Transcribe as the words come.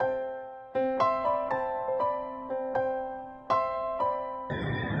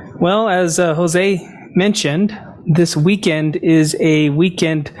Well, as Jose mentioned, this weekend is a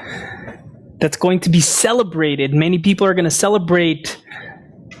weekend that's going to be celebrated. Many people are going to celebrate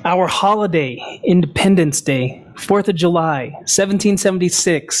our holiday, Independence Day, 4th of July,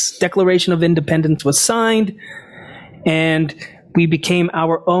 1776. Declaration of Independence was signed, and we became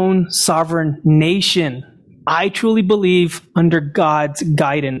our own sovereign nation. I truly believe under God's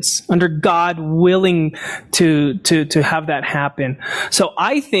guidance, under God willing to have that happen. So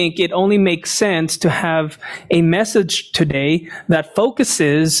I think it only makes sense to have a message today that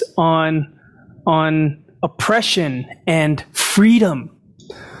focuses on oppression and freedom.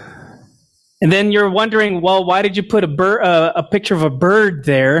 And then you're wondering, well, why did you put a picture of a bird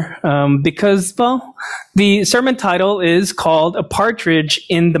there? Because, well, the sermon title is called A Partridge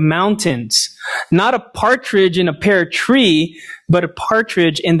in the Mountains. Not a partridge in a pear tree, but a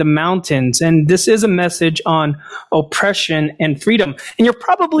partridge in the mountains. And this is a message on oppression and freedom. And you're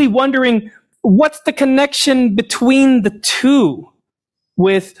probably wondering, what's the connection between the two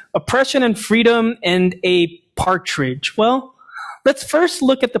with oppression and freedom and a partridge? Well, let's first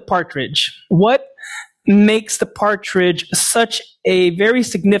look at the partridge. What makes the partridge such a very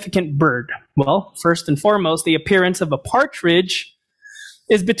significant bird? Well, first and foremost, the appearance of a partridge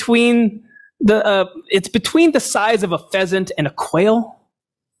is between the size of a pheasant and a quail.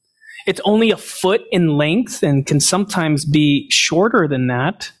 It's only a foot in length and can sometimes be shorter than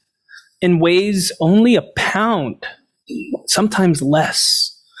that, and weighs only a pound, sometimes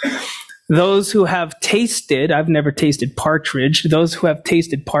less. Those who have tasted, I've never tasted partridge, those who have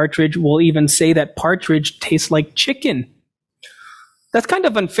tasted partridge will even say that partridge tastes like chicken. That's kind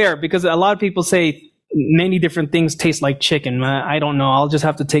of unfair because a lot of people say many different things taste like chicken. I don't know. I'll just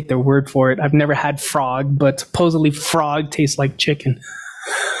have to take their word for it. I've never had frog, but supposedly frog tastes like chicken.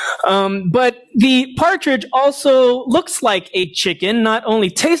 But the partridge also looks like a chicken, not only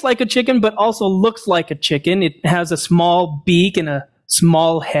tastes like a chicken, but also looks like a chicken. It has a small beak and a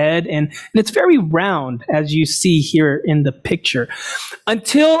small head, and it's very round, as you see here in the picture.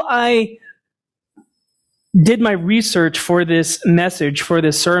 Until I did my research for this message, for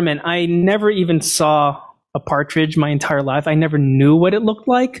this sermon, I never even saw a partridge my entire life. I never knew what it looked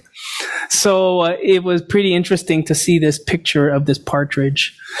like. So it was pretty interesting to see this picture of this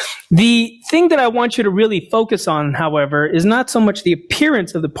partridge. The thing that I want you to really focus on, however, is not so much the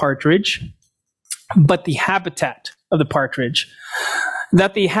appearance of the partridge, but the habitat of the partridge.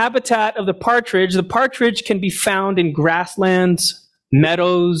 That the habitat of the partridge can be found in grasslands,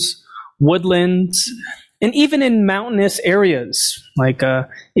 meadows, woodlands, and even in mountainous areas. Like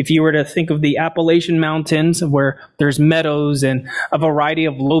if you were to think of the Appalachian Mountains, where there's meadows and a variety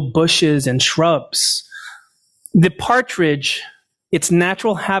of low bushes and shrubs. The partridge, its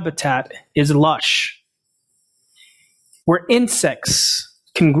natural habitat is lush, where insects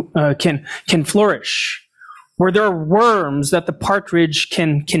can flourish, where there are worms that the partridge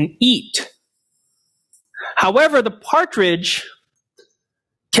can eat. However, the partridge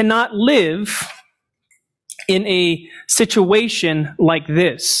cannot live in a situation like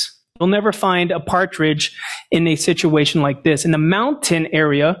this. You'll never find a partridge in a situation like this, in the mountain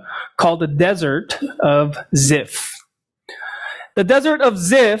area called the Desert of Ziph. The Desert of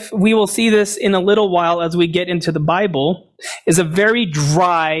Ziph, we will see this in a little while as we get into the Bible, is a very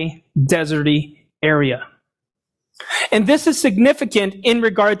dry, deserty area. And this is significant in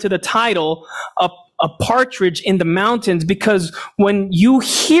regard to the title, a partridge in the mountains, because when you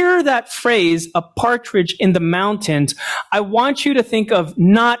hear that phrase, a partridge in the mountains, I want you to think of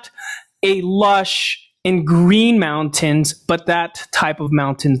not a lush and green mountains, but that type of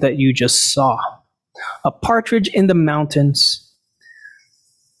mountains that you just saw. A partridge in the mountains.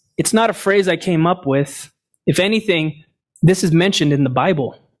 It's not a phrase I came up with. If anything, this is mentioned in the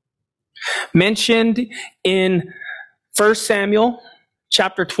Bible. Mentioned in 1 Samuel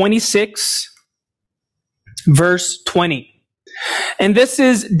chapter 26, verse 20. And this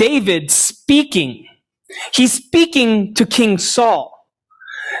is David speaking. He's speaking to King Saul.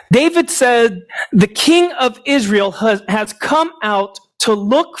 David said, the king of Israel has come out to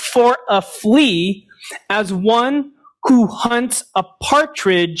look for a flea as one who hunts a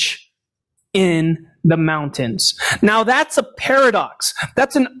partridge in the mountains. Now that's a paradox.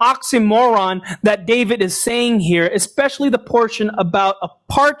 That's an oxymoron that David is saying here, especially the portion about a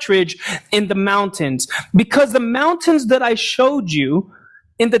partridge in the mountains. Because the mountains that I showed you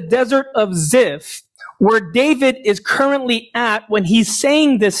in the desert of Ziph, where David is currently at when he's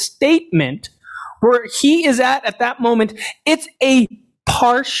saying this statement, where he is at that moment, it's a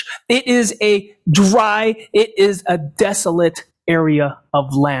harsh, it is a dry, it is a desolate area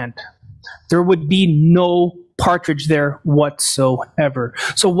of land. There would be no Partridge there whatsoever.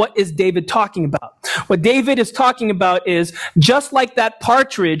 So what is David talking about? What David is talking about is just like that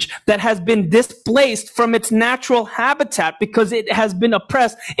partridge that has been displaced from its natural habitat because it has been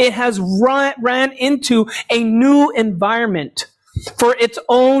oppressed, it has ran into a new environment for its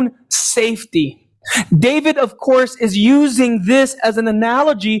own safety. David, of course, is using this as an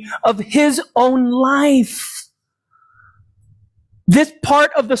analogy of his own life. This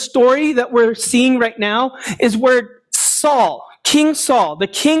part of the story that we're seeing right now is where Saul, King Saul, the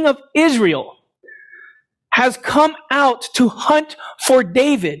king of Israel, has come out to hunt for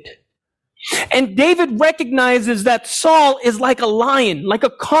David. And David recognizes that Saul is like a lion, like a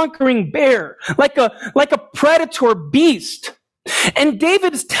conquering bear, like a predator beast. And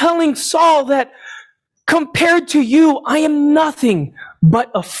David is telling Saul that compared to you, I am nothing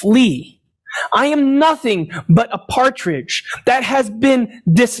but a flea. I am nothing but a partridge that has been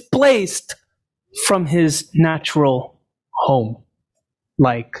displaced from his natural home,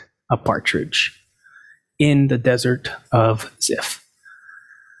 like a partridge in the desert of Ziph.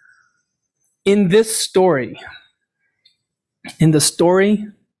 In this story, in the story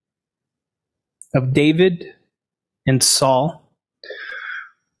of David and Saul,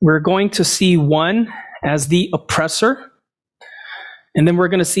 we're going to see one as the oppressor, and then we're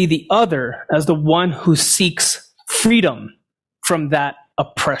going to see the other as the one who seeks freedom from that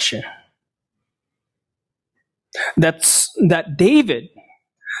oppression. That David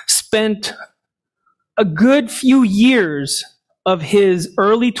spent a good few years of his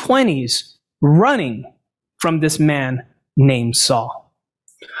early 20s running from this man named Saul.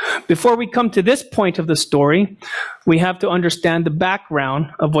 Before we come to this point of the story, we have to understand the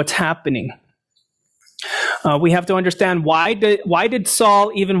background of what's happening. We have to understand why did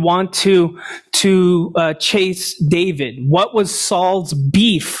Saul even want to chase David? What was Saul's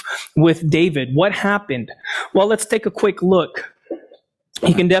beef with David? What happened? Well, let's take a quick look.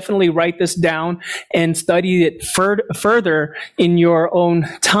 You can definitely write this down and study it further in your own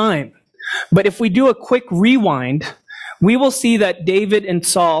time. But if we do a quick rewind, we will see that David and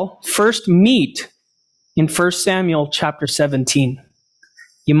Saul first meet in 1 Samuel chapter 17.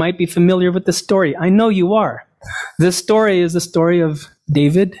 You might be familiar with the story. I know you are. This story is the story of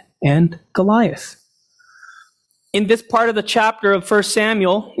David and Goliath. In this part of the chapter of 1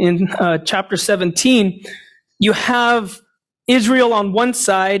 Samuel, in chapter 17, you have Israel on one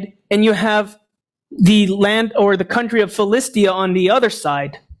side, and you have the land or the country of Philistia on the other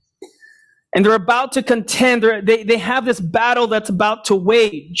side. And they're about to contend. They have this battle that's about to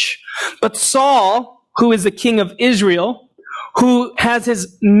wage. But Saul, who is the king of Israel, who has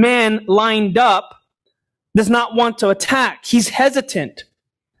his men lined up, does not want to attack. He's hesitant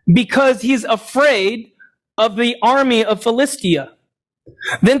because he's afraid of the army of Philistia.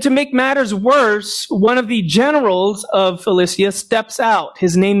 Then to make matters worse, one of the generals of Philistia steps out.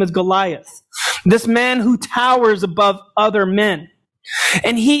 His name is Goliath, this man who towers above other men.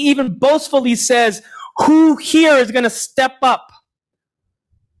 And he even boastfully says, who here is going to step up?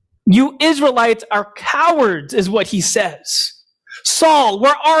 You Israelites are cowards, is what he says. Saul,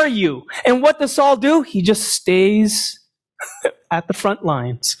 where are you? And what does Saul do? He just stays at the front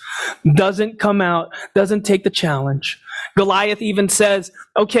lines, doesn't come out, doesn't take the challenge. Goliath even says,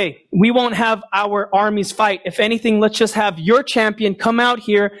 okay, we won't have our armies fight. If anything, let's just have your champion come out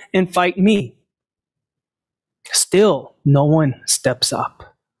here and fight me. Still, no one steps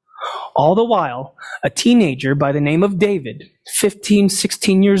up. All the while, a teenager by the name of David, 15,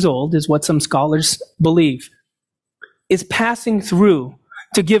 16 years old is what some scholars believe, is passing through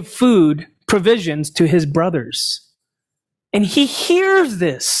to give food, provisions to his brothers. And he hears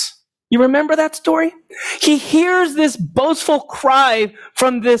this. You remember that story? He hears this boastful cry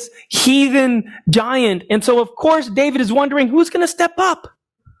from this heathen giant. And so, of course, David is wondering, who's going to step up?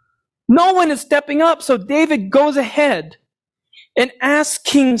 No one is stepping up. So David goes ahead and asks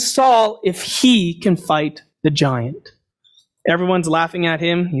King Saul if he can fight the giant. Everyone's laughing at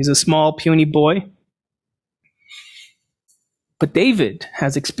him. He's a small, puny boy. But David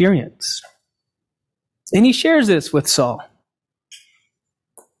has experience. And he shares this with Saul.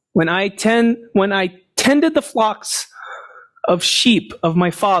 When I tended the flocks of sheep of my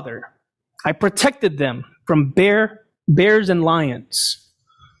father, I protected them from bears and lions.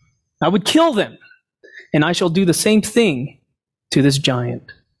 I would kill them, and I shall do the same thing to this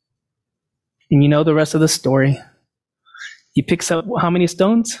giant. And you know the rest of the story. He picks up how many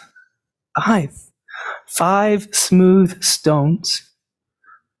stones? 5. 5 smooth stones.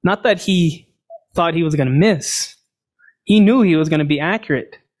 Not that he thought he was going to miss. He knew he was going to be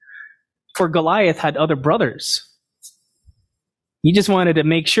accurate. For Goliath had other brothers. He just wanted to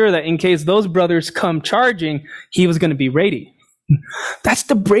make sure that in case those brothers come charging, he was going to be ready. That's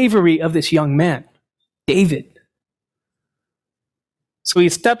the bravery of this young man, David. So he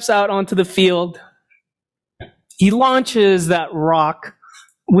steps out onto the field. He launches that rock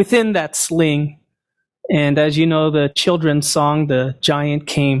within that sling. And as you know, the children's song, the giant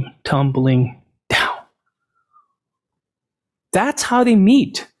came tumbling down. That's how they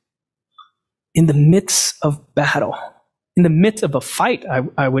meet. In the midst of battle. In the midst of a fight,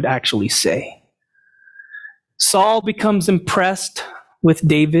 I would actually say. Saul becomes impressed with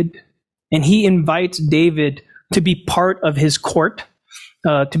David, and he invites David to be part of his court,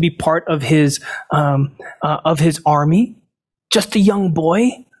 to be part of his army. Just a young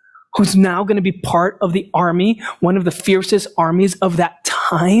boy who's now going to be part of the army, one of the fiercest armies of that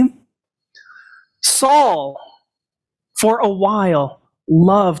time. Saul, for a while,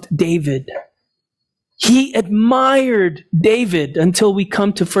 loved David. He admired David until we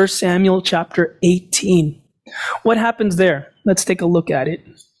come to 1 Samuel chapter 18. What happens there? Let's take a look at it.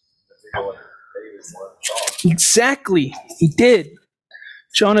 Exactly, he did.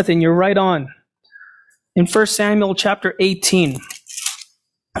 Jonathan, you're right on. In 1 Samuel chapter 18,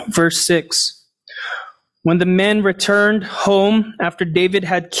 verse 6, when the men returned home after David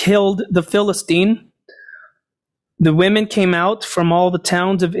had killed the Philistine, the women came out from all the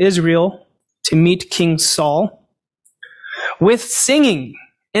towns of Israel to meet King Saul with singing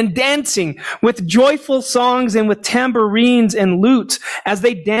and dancing, with joyful songs and with tambourines and lutes. As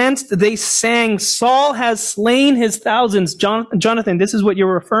they danced, they sang, Saul has slain his thousands. Jonathan, this is what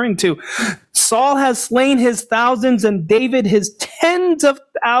you're referring to. Saul has slain his thousands and David his tens of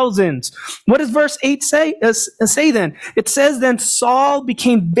thousands. What does verse 8 say then? It says then Saul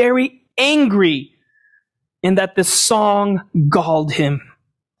became very angry and that the song galled him.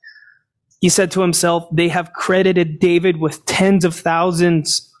 He said to himself, they have credited David with tens of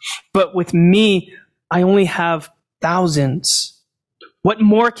thousands, but with me, I only have thousands. What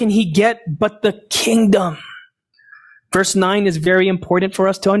more can he get but the kingdom? Verse 9 is very important for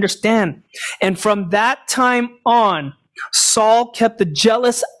us to understand. And from that time on, Saul kept a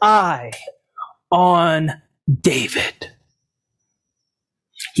jealous eye on David.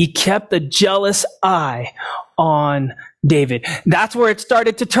 He kept a jealous eye on David. That's where it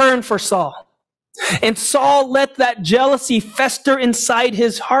started to turn for Saul. And Saul let that jealousy fester inside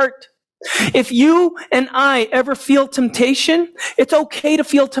his heart. If you and I ever feel temptation, it's okay to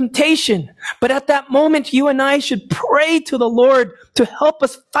feel temptation. But at that moment, you and I should pray to the Lord to help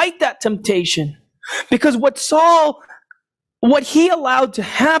us fight that temptation. Because what he allowed to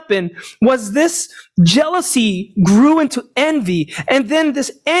happen was this jealousy grew into envy, and then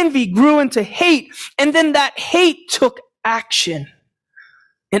this envy grew into hate, and then that hate took action.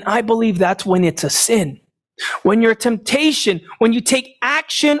 And I believe that's when it's a sin. When your temptation, when you take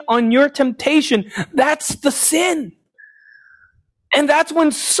action on your temptation, that's the sin. And that's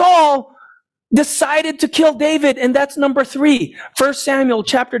when Saul decided to kill David, and that's number 3. 1 Samuel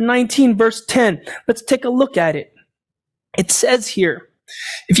chapter 19, verse 10. Let's take a look at it. It says here,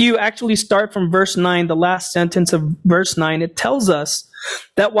 if you actually start from verse 9, the last sentence of verse 9, it tells us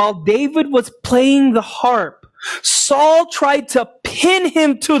that while David was playing the harp, Saul tried to pin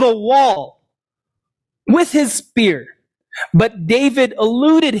him to the wall with his spear. But David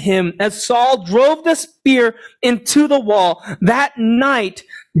eluded him as Saul drove the spear into the wall. That night,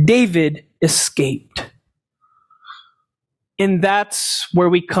 David escaped. And that's where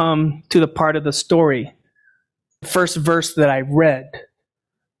we come to the part of the story. First verse that I read,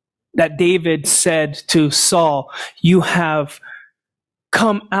 that David said to Saul, you have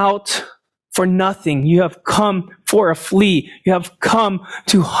come out for nothing. You have come for a flea. You have come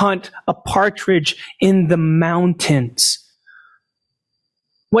to hunt a partridge in the mountains.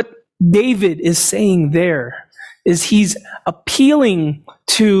 What David is saying there is he's appealing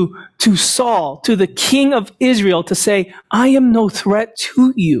to Saul, to the king of Israel, to say, I am no threat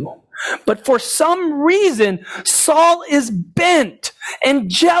to you. But for some reason, Saul is bent and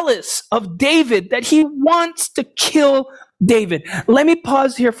jealous of David, that he wants to kill David. Let me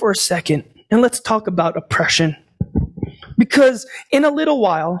pause here for a second and let's talk about oppression. Because in a little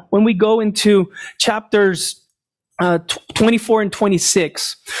while, when we go into chapters 24 and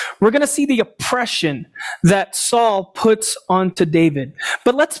 26, we're going to see the oppression that Saul puts onto David.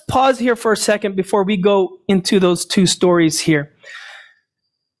 But let's pause here for a second before we go into those two stories here.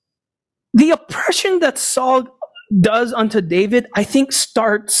 The oppression that Saul does unto David, I think,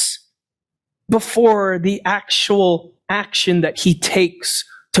 starts before the actual action that he takes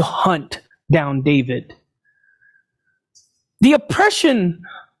to hunt down David. The oppression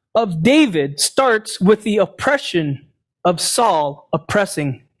of David starts with the oppression of Saul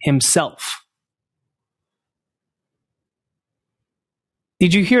oppressing himself.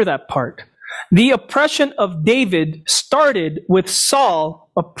 Did you hear that part? The oppression of David started with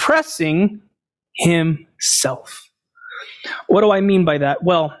Saul oppressing himself. What do I mean by that?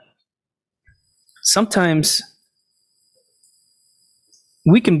 Well, sometimes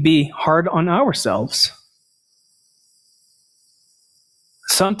we can be hard on ourselves.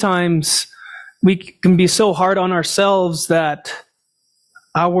 Sometimes we can be so hard on ourselves that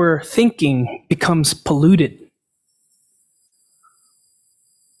our thinking becomes polluted.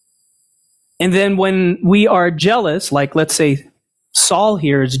 And then when we are jealous, like let's say Saul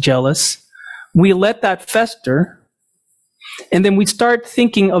here is jealous, we let that fester, and then we start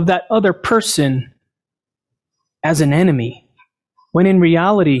thinking of that other person as an enemy, when in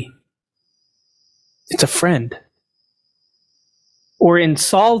reality, it's a friend. Or in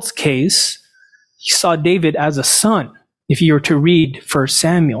Saul's case, he saw David as a son, if you were to read 1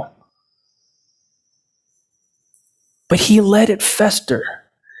 Samuel. But he let it fester.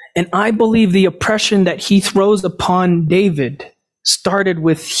 And I believe the oppression that he throws upon David started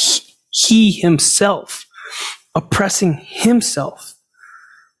with he himself oppressing himself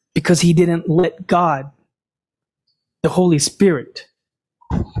because he didn't let God, the Holy Spirit,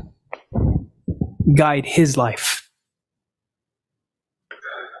 guide his life.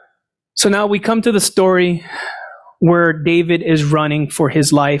 So now we come to the story where David is running for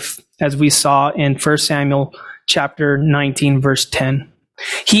his life, as we saw in 1 Samuel chapter 19, verse 10.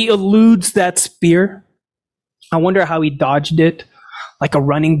 He eludes that spear. I wonder how he dodged it, like a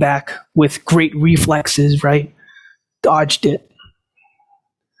running back with great reflexes, right? Dodged it.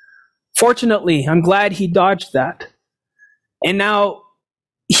 Fortunately, I'm glad he dodged that. And now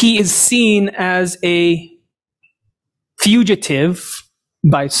he is seen as a fugitive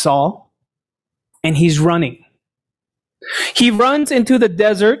by Saul, and he's running. He runs into the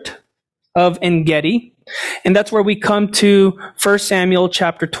desert of En-Gedi, and that's where we come to 1 Samuel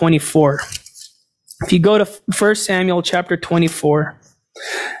chapter 24. If you go to 1 Samuel chapter 24,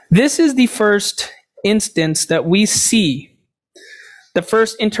 this is the first instance that we see, the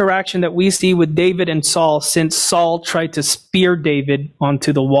first interaction that we see with David and Saul since Saul tried to spear David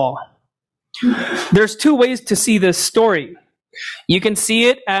onto the wall. There's two ways to see this story. You can see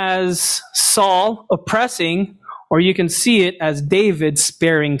it as Saul oppressing, or you can see it as David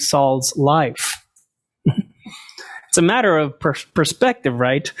sparing Saul's life. It's a matter of perspective,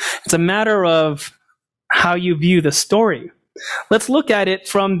 right? It's a matter of how you view the story. Let's look at it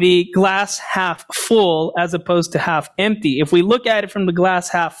from the glass half full as opposed to half empty. If we look at it from the glass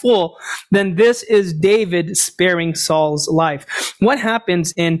half full, then this is David sparing Saul's life. What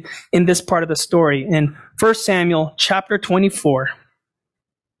happens in this part of the story? In 1 Samuel chapter 24,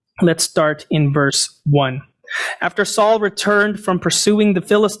 let's start in verse 1. After Saul returned from pursuing the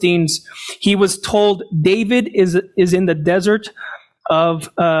Philistines, he was told David is in the desert of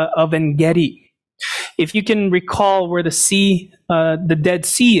En-Gedi. If you can recall where the Dead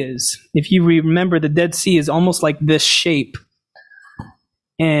Sea is, if you remember, the Dead Sea is almost like this shape.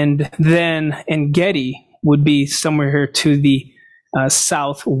 And then En-Gedi would be somewhere here to the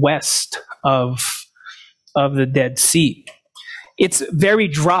southwest of the Dead Sea. It's very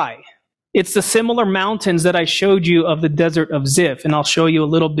dry. It's the similar mountains that I showed you of the desert of Ziph, and I'll show you a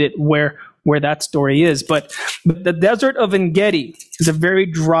little bit where that story is. But the desert of En-Gedi is a very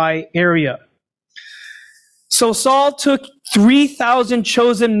dry area. So Saul took 3,000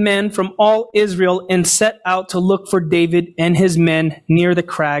 chosen men from all Israel and set out to look for David and his men near the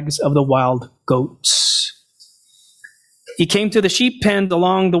crags of the wild goats. He came to the sheep pens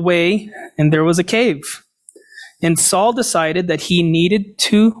along the way, and there was a cave. And Saul decided that he needed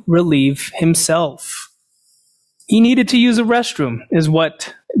to relieve himself. He needed to use a restroom, is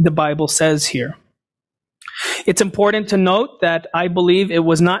what the Bible says here. It's important to note that I believe it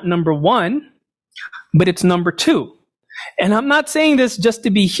was not number 1, but it's number 2. And I'm not saying this just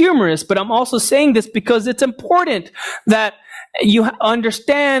to be humorous, but I'm also saying this because it's important that you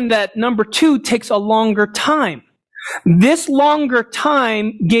understand that number 2 takes a longer time. This longer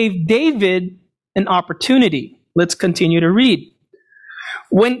time gave David an opportunity. Let's continue to read.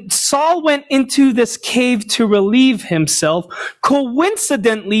 When Saul went into this cave to relieve himself,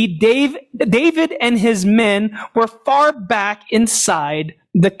 coincidentally, David and his men were far back inside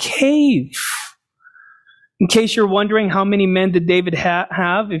the cave. In case you're wondering how many men did David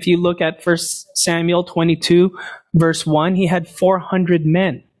have, if you look at 1 Samuel 22, verse 1, he had 400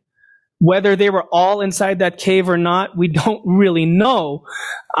 men. Whether they were all inside that cave or not, we don't really know.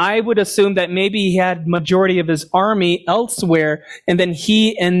 I would assume that maybe he had majority of his army elsewhere, and then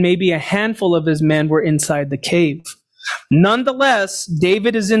he and maybe a handful of his men were inside the cave. Nonetheless,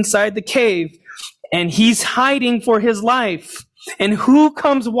 David is inside the cave and he's hiding for his life. And who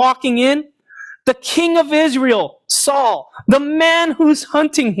comes walking in? The king of Israel, Saul, the man who's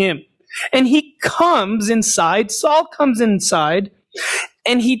hunting him. And he comes inside, Saul comes inside,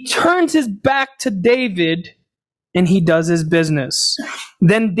 and he turns his back to David and he does his business.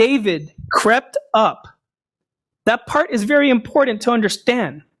 Then David crept up. That part is very important to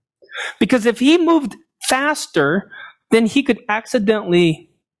understand, because if he moved faster, then he could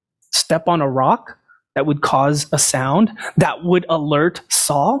accidentally step on a rock that would cause a sound that would alert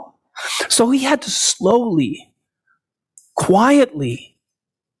Saul. So he had to slowly, quietly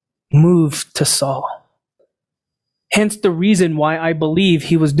move to Saul. Hence the reason why I believe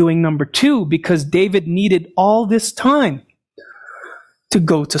he was doing number 2, because David needed all this time to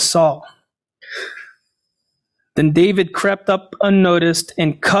go to Saul. Then David crept up unnoticed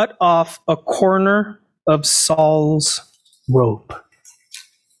and cut off a corner of Saul's robe.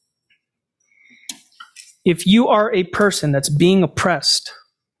 If you are a person that's being oppressed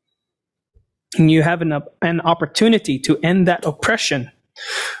and you have an opportunity to end that oppression,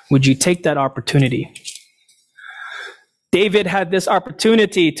 would you take that opportunity? David had this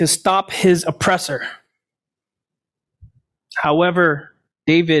opportunity to stop his oppressor. However,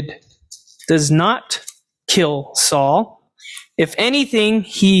 David does not kill Saul. If anything,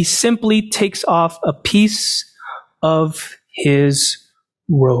 he simply takes off a piece of his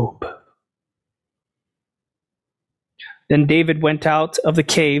robe. Then David went out of the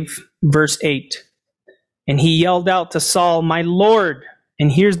cave, verse 8, and he yelled out to Saul, "My Lord."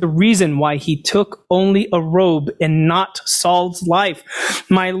 And here's the reason why he took only a robe and not Saul's life.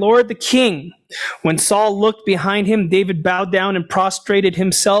 "My Lord the king." When Saul looked behind him, David bowed down and prostrated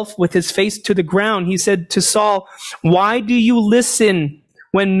himself with his face to the ground. He said to Saul, "Why do you listen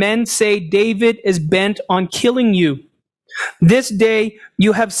when men say David is bent on killing you? This day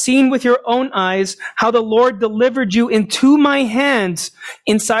you have seen with your own eyes how the Lord delivered you into my hands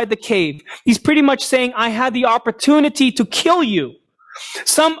inside the cave." He's pretty much saying, I had the opportunity to kill you.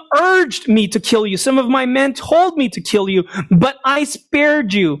 Some urged me to kill you. Some of my men told me to kill you, but I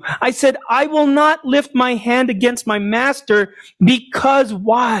spared you. I said, I will not lift my hand against my master, because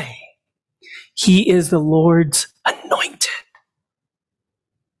why? He is the Lord's anointed.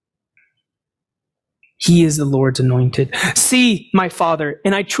 He is the Lord's anointed. See, my father,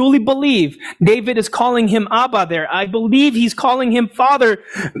 and I truly believe David is calling him Abba there. I believe he's calling him father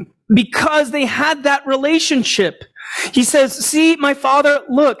because they had that relationship. He says, see, my father,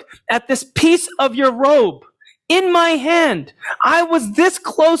 look at this piece of your robe in my hand. I was this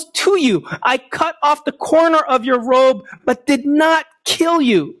close to you. I cut off the corner of your robe, but did not kill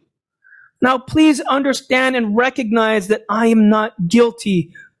you. Now, please understand and recognize that I am not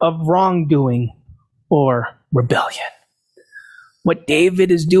guilty of wrongdoing or rebellion. What David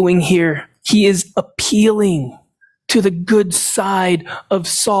is doing here, he is appealing to the good side of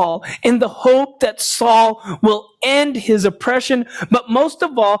Saul in the hope that Saul will end his oppression, but most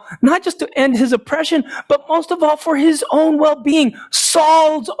of all, not just to end his oppression, but most of all for his own well-being,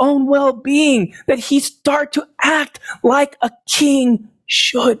 Saul's own well-being, that he start to act like a king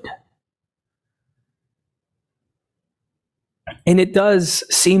should. And it does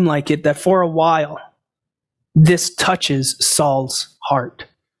seem like it that for a while, this touches Saul's heart.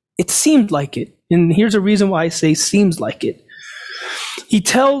 It seemed like it. And here's a reason why I say seems like it. He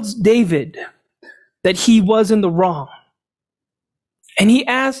tells David that he was in the wrong. And he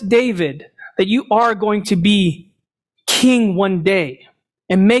asked David that you are going to be king one day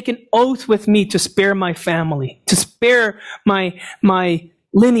and make an oath with me to spare my family, to spare my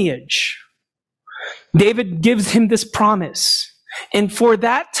lineage. David gives him this promise. And for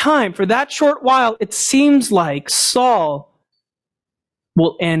that time, for that short while, it seems like Saul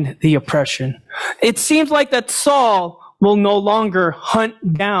will end the oppression. It seems like that Saul will no longer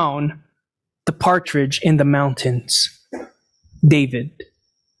hunt down the partridge in the mountains, David.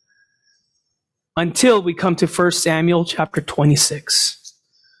 Until we come to 1 Samuel chapter 26.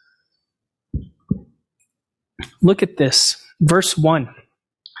 Look at this, verse 1.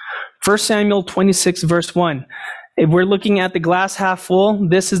 1 Samuel 26, verse 1. If we're looking at the glass half full,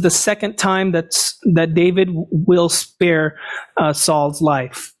 this is the second time that David will spare Saul's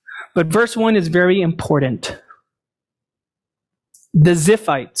life. But verse 1 is very important. The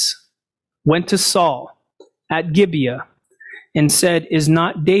Ziphites went to Saul at Gibeah and said, "Is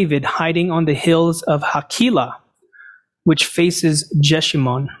not David hiding on the hills of Hakilah, which faces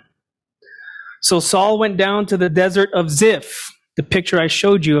Jeshimon?" So Saul went down to the desert of Ziph, the picture I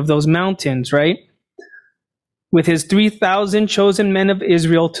showed you of those mountains, right? With his 3,000 chosen men of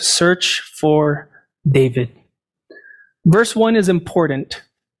Israel to search for David. Verse 1 is important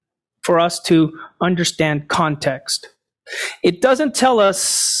for us to understand context. It doesn't tell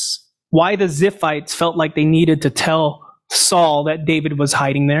us why the Ziphites felt like they needed to tell Saul that David was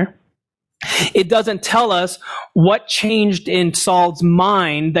hiding there. It doesn't tell us what changed in Saul's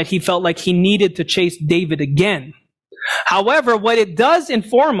mind that he felt like he needed to chase David again. However, what it does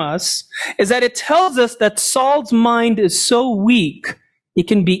inform us is that it tells us that Saul's mind is so weak, it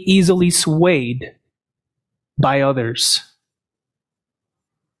can be easily swayed by others.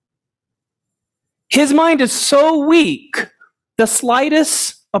 His mind is so weak, the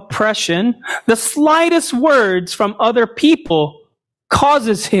slightest oppression, the slightest words from other people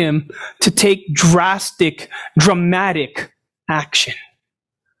causes him to take drastic, dramatic action.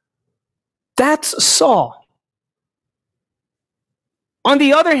 That's Saul. On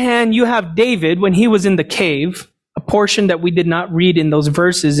the other hand, you have David when he was in the cave. A portion that we did not read in those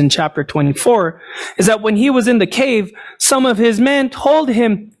verses in chapter 24 is that when he was in the cave, some of his men told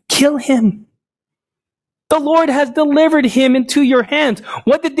him, kill him. The Lord has delivered him into your hands.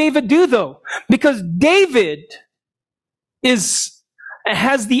 What did David do though? Because David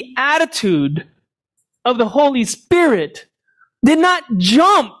has the attitude of the Holy Spirit, did not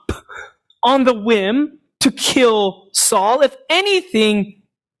jump on the whim to kill Saul. If anything,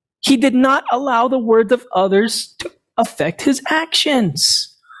 he did not allow the words of others to affect his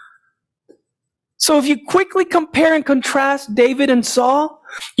actions. So if you quickly compare and contrast David and Saul,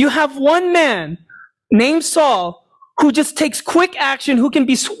 you have one man named Saul who just takes quick action, who can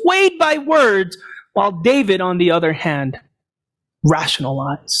be swayed by words, while David, on the other hand,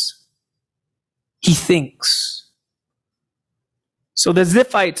 rationalizes. He thinks. So the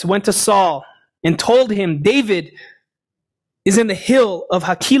Ziphites went to Saul and told him David is in the hill of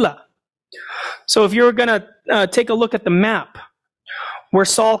Hakilah. So if you're going to take a look at the map, where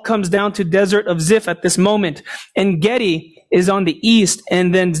Saul comes down to desert of Ziph at this moment, and Gedi is on the east,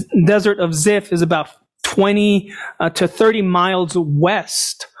 and then desert of Ziph is about 20 to 30 miles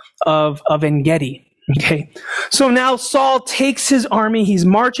west of En-Gedi. Okay, so now Saul takes his army, he's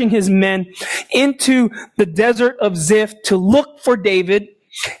marching his men into the desert of Ziph to look for David,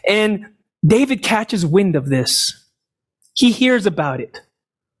 and David catches wind of this. He hears about it.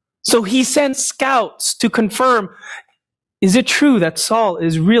 So he sends scouts to confirm, is it true that Saul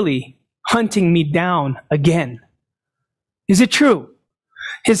is really hunting me down again? Is it true?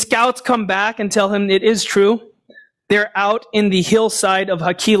 His scouts come back and tell him it is true. They're out in the hillside of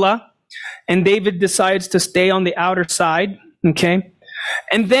Hakilah, and David decides to stay on the outer side, okay?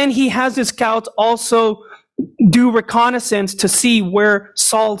 And then he has his scouts also do reconnaissance to see where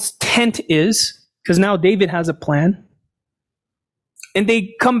Saul's tent is, because now David has a plan. And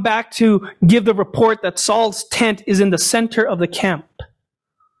they come back to give the report that Saul's tent is in the center of the camp.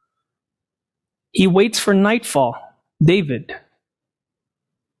 He waits for nightfall, David.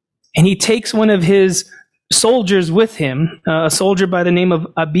 And he takes one of his soldiers with him, a soldier by the name of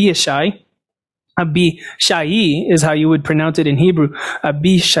Abishai. Abishai is how you would pronounce it in Hebrew.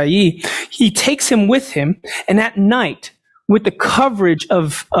 Abishai. He takes him with him, and at night, with the coverage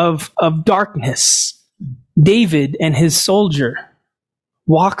of darkness, David and his soldier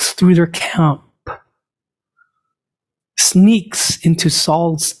walks through their camp, sneaks into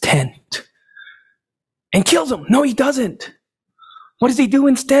Saul's tent, and kills him. No, he doesn't. What does he do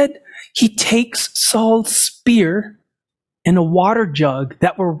instead? He takes Saul's spear and a water jug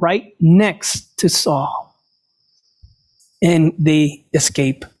that were right next to Saul, and they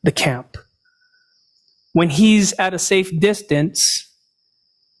escape the camp. When he's at a safe distance,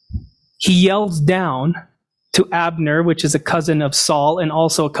 he yells down to Abner, which is a cousin of Saul and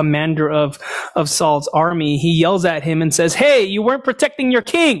also a commander of Saul's army. He yells at him and says, "Hey, you weren't protecting your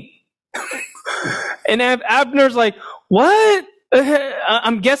king." And Abner's like, "What?"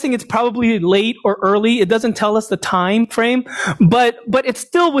 I'm guessing it's probably late or early. It doesn't tell us the time frame, but it's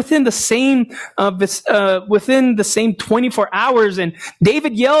still within the same 24 hours. And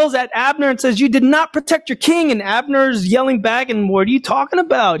David yells at Abner and says, "You did not protect your king." And Abner's yelling back, "And what are you talking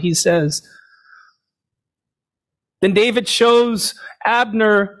about?" he says. Then David shows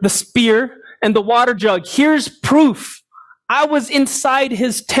Abner the spear and the water jug. Here's proof. I was inside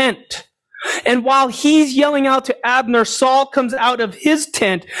his tent. And while he's yelling out to Abner, Saul comes out of his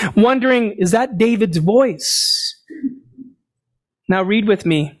tent wondering, is that David's voice? Now read with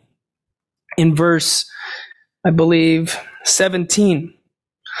me in verse, I believe, 17.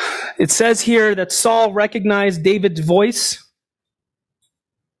 It says here that Saul recognized David's voice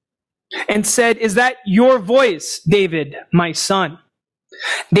and said, "Is that your voice, David, my son?"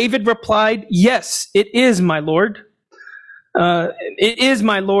 David replied, "Yes, it is, my lord." It is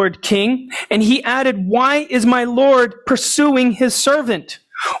my Lord king. And he added, why is my Lord pursuing his servant?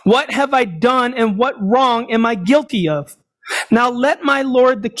 What have I done and what wrong am I guilty of? Now let my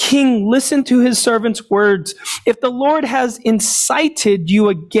Lord the king listen to his servant's words. If the Lord has incited you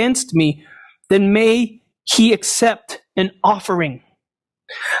against me, then may he accept an offering.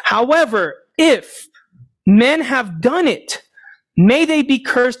 However, if men have done it, may they be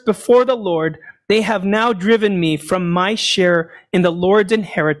cursed before the Lord. They have now driven me from my share in the Lord's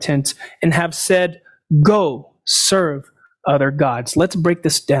inheritance and have said, go serve other gods. Let's break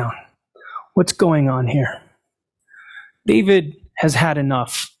this down. What's going on here? David has had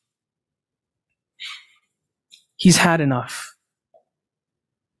enough. He's had enough.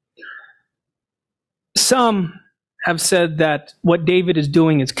 Some have said that what David is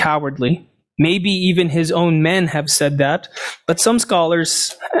doing is cowardly. Maybe even his own men have said that. But some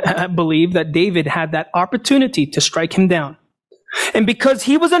scholars believe that David had that opportunity to strike him down. And because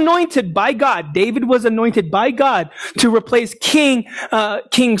he was anointed by God, David was anointed by God to replace King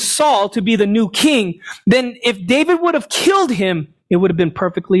Saul to be the new king, then if David would have killed him, it would have been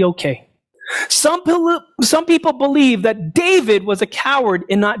perfectly okay. Some people believe that David was a coward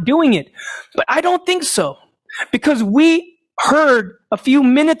in not doing it, but I don't think so. Because we heard a few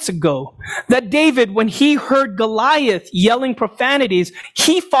minutes ago that David, when he heard Goliath yelling profanities,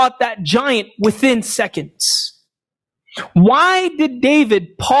 he fought that giant within seconds. Why did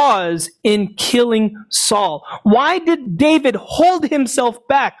David pause in killing Saul? Why did David hold himself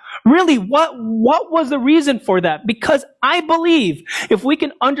back? Really, what was the reason for that? Because I believe if we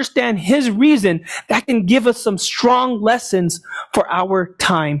can understand his reason, that can give us some strong lessons for our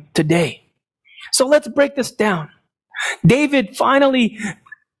time today. So let's break this down. David finally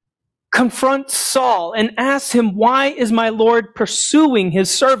confronts Saul and asks him, why is my Lord pursuing his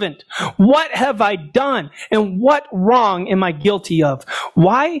servant? What have I done? And what wrong am I guilty of?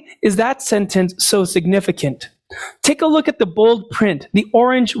 Why is that sentence so significant? Take a look at the bold print, the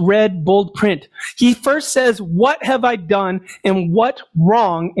orange-red bold print. He first says, what have I done and what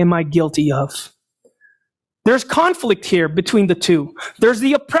wrong am I guilty of? There's conflict here between the two. There's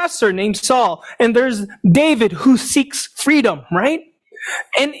the oppressor named Saul, and there's David who seeks freedom, right?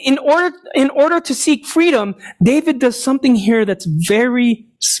 And in order to seek freedom, David does something here that's very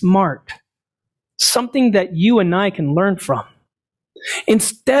smart. Something that you and I can learn from.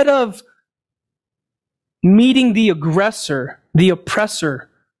 Instead of meeting the aggressor, the oppressor,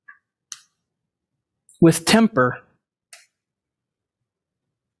 with temper,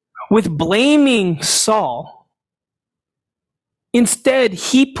 with blaming Saul, instead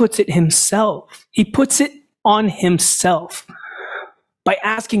he puts it himself. He puts it on himself by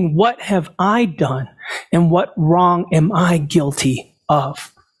asking, what have I done and what wrong am I guilty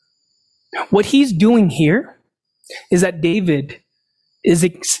of? What he's doing here is that David is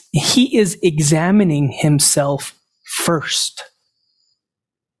examining himself first.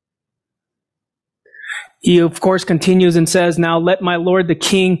 He, of course, continues and says, now let my Lord the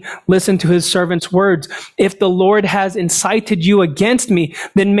king listen to his servant's words. If the Lord has incited you against me,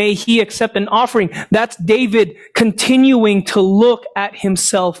 then may he accept an offering. That's David continuing to look at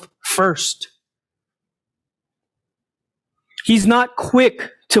himself first. He's not quick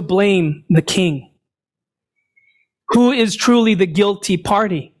to blame the king, who is truly the guilty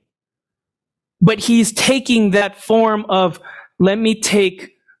party. But he's taking that form of, let me take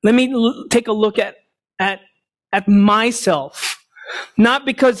a look at myself. Not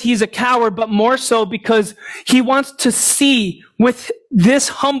because he's a coward, but more so because he wants to see with this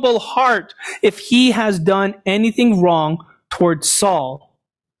humble heart if he has done anything wrong towards Saul,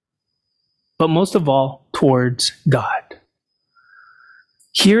 but most of all, towards God.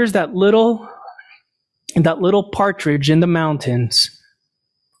 Here's that little partridge in the mountains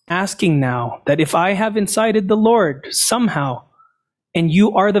asking now that if I have incited the Lord somehow, and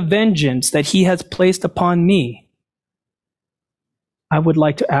you are the vengeance that he has placed upon me, I would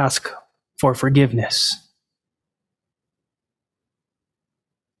like to ask for forgiveness.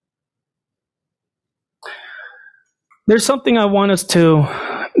 There's something I want us to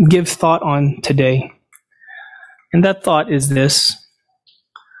give thought on today. And that thought is this.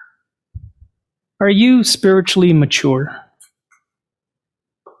 Are you spiritually mature?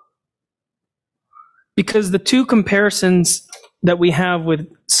 Because the two comparisons that we have with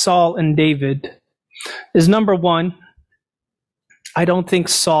Saul and David is, number one, I don't think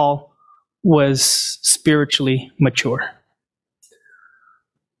Saul was spiritually mature.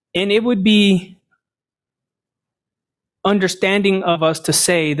 And it would be understanding of us to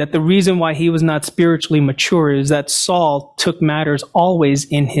say that the reason why he was not spiritually mature is that Saul took matters always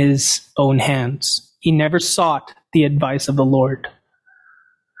in his own hands. He never sought the advice of the Lord.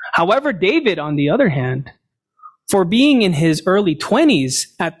 However, David, on the other hand, for being in his early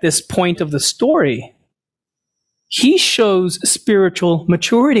 20s at this point of the story, he shows spiritual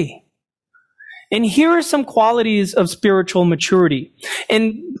maturity. And here are some qualities of spiritual maturity.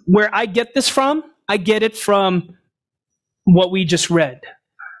 And where I get this from, I get it from what we just read.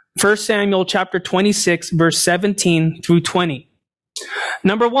 1 Samuel chapter 26, verse 17 through 20.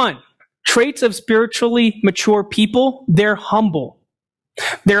 Number one, traits of spiritually mature people, they're humble.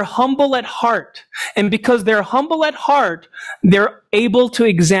 They're humble at heart. And because they're humble at heart, they're able to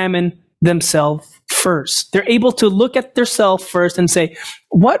examine themselves first. They're able to look at themselves first and say,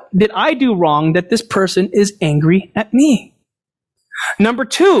 what did I do wrong that this person is angry at me? Number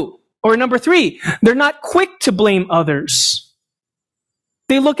three, they're not quick to blame others.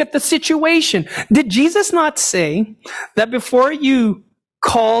 They look at the situation. Did Jesus not say that before you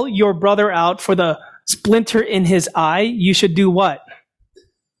call your brother out for the splinter in his eye, you should do what?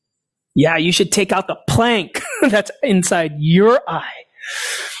 Yeah, you should take out the plank that's inside your eye.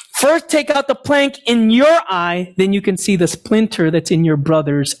 First, take out the plank in your eye, then you can see the splinter that's in your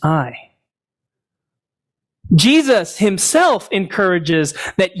brother's eye. Jesus himself encourages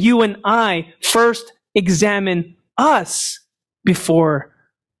that you and I first examine us before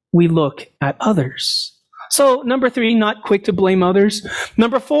we look at others. So, number three, not quick to blame others.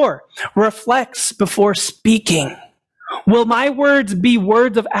 Number four, reflects before speaking. Will my words be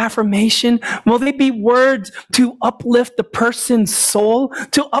words of affirmation? Will they be words to uplift the person's soul,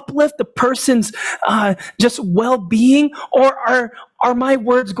 to uplift the person's just well-being? Or are my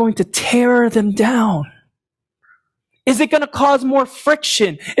words going to tear them down? Is it going to cause more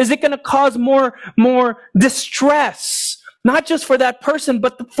friction? Is it going to cause more distress? Not just for that person,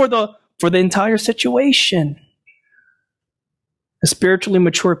 but for the entire situation. The spiritually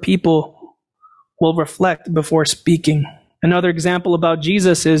mature people will reflect before speaking. Another example about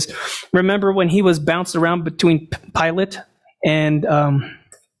Jesus is, remember when he was bounced around between Pilate and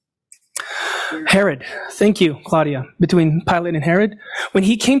Herod. Thank you, Claudia. Between Pilate and Herod. When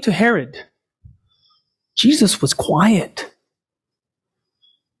he came to Herod, Jesus was quiet.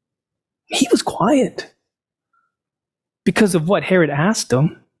 He was quiet because of what Herod asked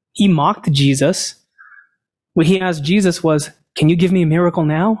him. He mocked Jesus. What he asked Jesus was, can you give me a miracle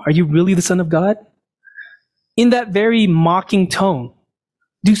now? Are you really the Son of God? In that very mocking tone,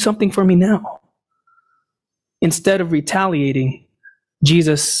 do something for me now. Instead of retaliating,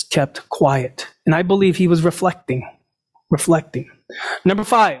 Jesus kept quiet. And I believe he was reflecting. Number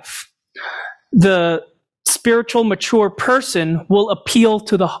five, the spiritual mature person will appeal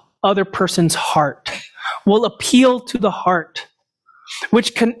to the other person's heart.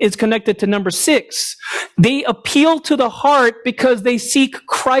 Which is connected to number six. They appeal to the heart because they seek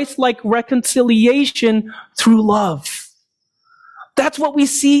Christ-like reconciliation through love. That's what we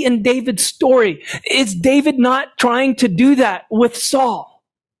see in David's story. Is David not trying to do that with Saul?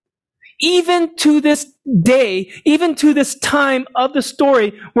 Even to this day, even to this time of the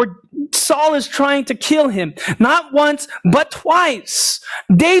story where Saul is trying to kill him, not once, but twice,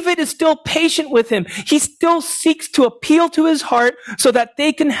 David is still patient with him. He still seeks to appeal to his heart so that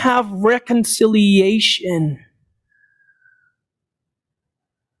they can have reconciliation.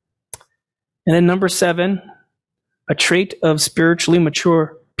 And then number seven, a trait of spiritually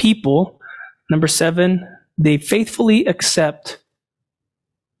mature people. Number seven, they faithfully accept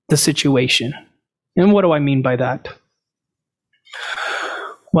the situation. And what do I mean by that?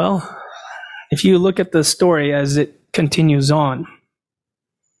 Well, if you look at the story as it continues on,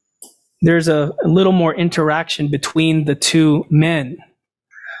 there's a little more interaction between the two men.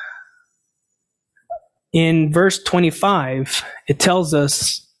 In verse 25, it tells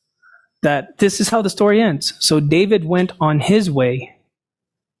us that this is how the story ends. So David went on his way,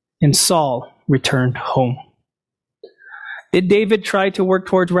 and Saul returned home. Did David try to work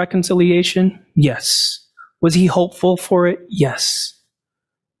towards reconciliation? Yes. Was he hopeful for it? Yes.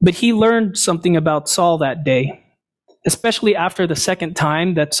 But he learned something about Saul that day, especially after the second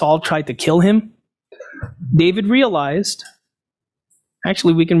time that Saul tried to kill him. David realized,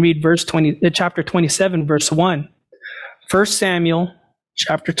 actually we can read chapter 27, verse 1. 1 Samuel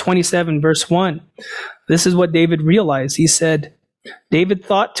chapter 27, verse 1. This is what David realized. He said, David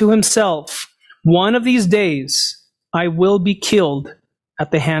thought to himself, one of these days I will be killed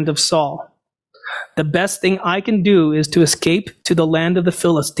at the hand of Saul. The best thing I can do is to escape to the land of the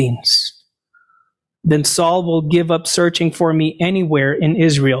Philistines. Then Saul will give up searching for me anywhere in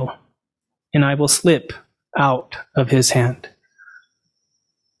Israel, and I will slip out of his hand.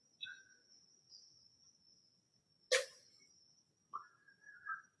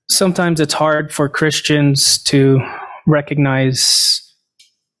 sometimes it's hard for Christians to recognize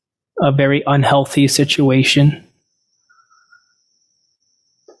a very unhealthy situation.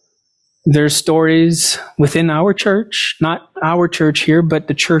 There's stories within our church, not our church here, but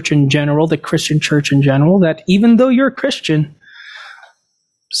the church in general, the Christian church in general, that even though you're a Christian,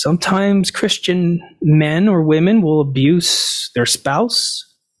 sometimes Christian men or women will abuse their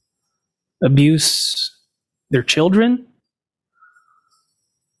spouse, abuse their children.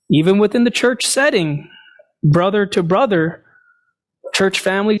 Even within the church setting, brother to brother, church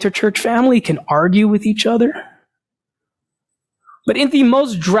family to church family can argue with each other. But in the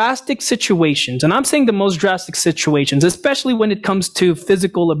most drastic situations, and I'm saying the most drastic situations, especially when it comes to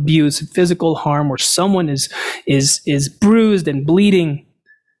physical abuse, physical harm, where someone is bruised and bleeding,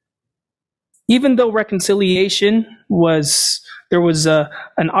 even though reconciliation there was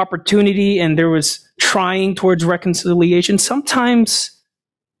an opportunity and there was trying towards reconciliation, sometimes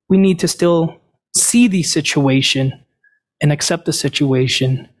we need to still see the situation and accept the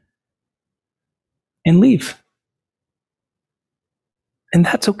situation and leave. And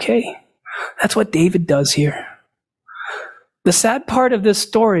that's okay. That's what David does here. The sad part of this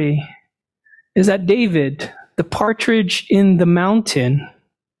story is that David, the partridge in the mountain,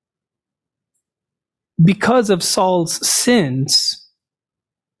 because of Saul's sins,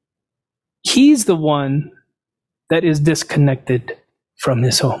 he's the one that is disconnected from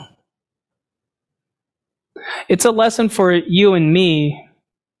his home. It's a lesson for you and me,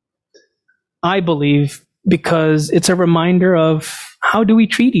 I believe, because it's a reminder of how do we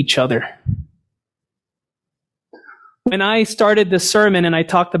treat each other. When I started this sermon and I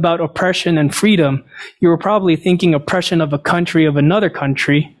talked about oppression and freedom, you were probably thinking oppression of a country of another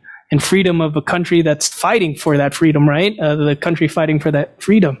country and freedom of a country that's fighting for that freedom, right? The country fighting for that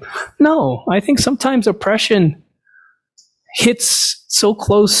freedom. No, I think sometimes oppression hits so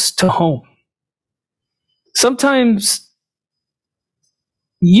close to home. Sometimes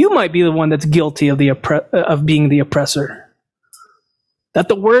you might be the one that's guilty of of being the oppressor. That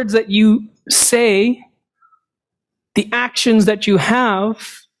the words that you say, the actions that you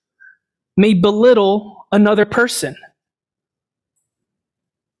have, may belittle another person.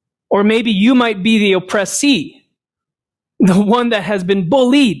 Or maybe you might be the oppressee, the one that has been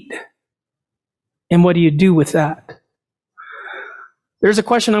bullied. And what do you do with that? There's a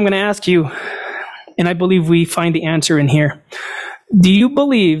question I'm going to ask you, and I believe we find the answer in here. Do you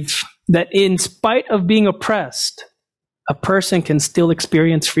believe that in spite of being oppressed, a person can still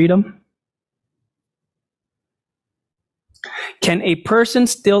experience freedom? Can a person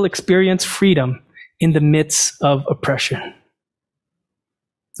still experience freedom in the midst of oppression?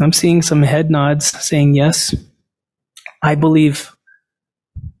 I'm seeing some head nods saying yes. I believe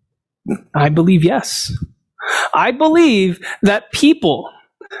yes. I believe that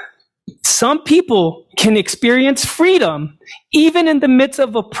some people can experience freedom even in the midst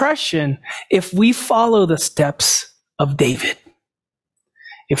of oppression if we follow the steps of David.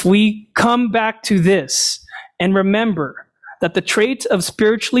 If we come back to this and remember that the traits of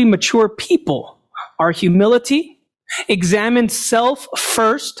spiritually mature people are humility, examines self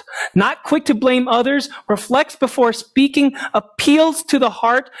first, not quick to blame others, reflects before speaking, appeals to the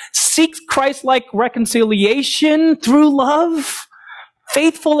heart, seeks Christ-like reconciliation through love,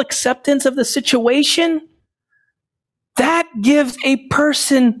 faithful acceptance of the situation, that gives a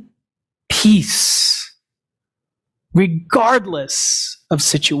person peace, regardless of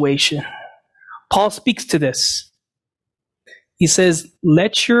situation. Paul speaks to this. He says,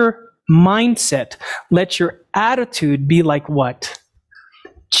 let your mindset, let your attitude be like what?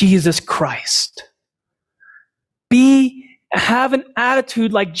 Jesus Christ. Have an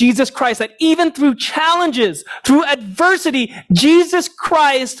attitude like Jesus Christ, that even through challenges, through adversity, Jesus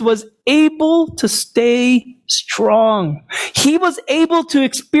Christ was able to stay strong. He was able to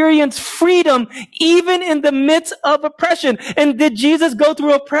experience freedom even in the midst of oppression. And did Jesus go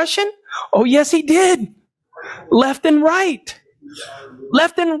through oppression? Oh, yes, he did. Left and right.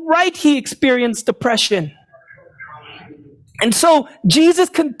 Left and right, he experienced oppression. And so Jesus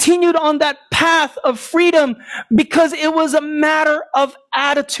continued on that path of freedom because it was a matter of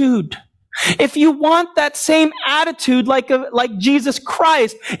attitude. If you want that same attitude like Jesus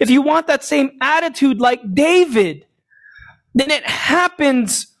Christ, if you want that same attitude like David, then it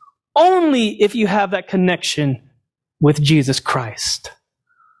happens only if you have that connection with Jesus Christ.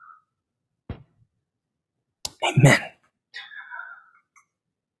 Amen.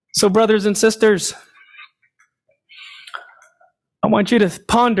 So, brothers and sisters, I want you to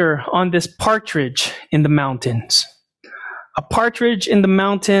ponder on this partridge in the mountains. A partridge in the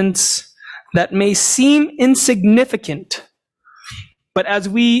mountains that may seem insignificant, But as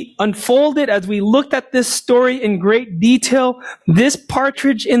we unfolded, as we looked at this story in great detail, this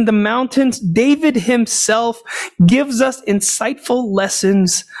partridge in the mountains, David himself gives us insightful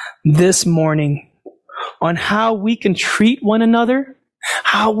lessons this morning on how we can treat one another,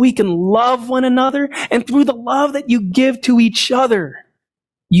 how we can love one another, and through the love that you give to each other,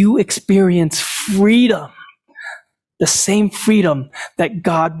 you experience freedom, the same freedom that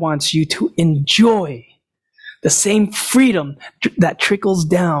God wants you to enjoy, the same freedom that trickles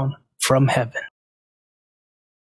down from heaven.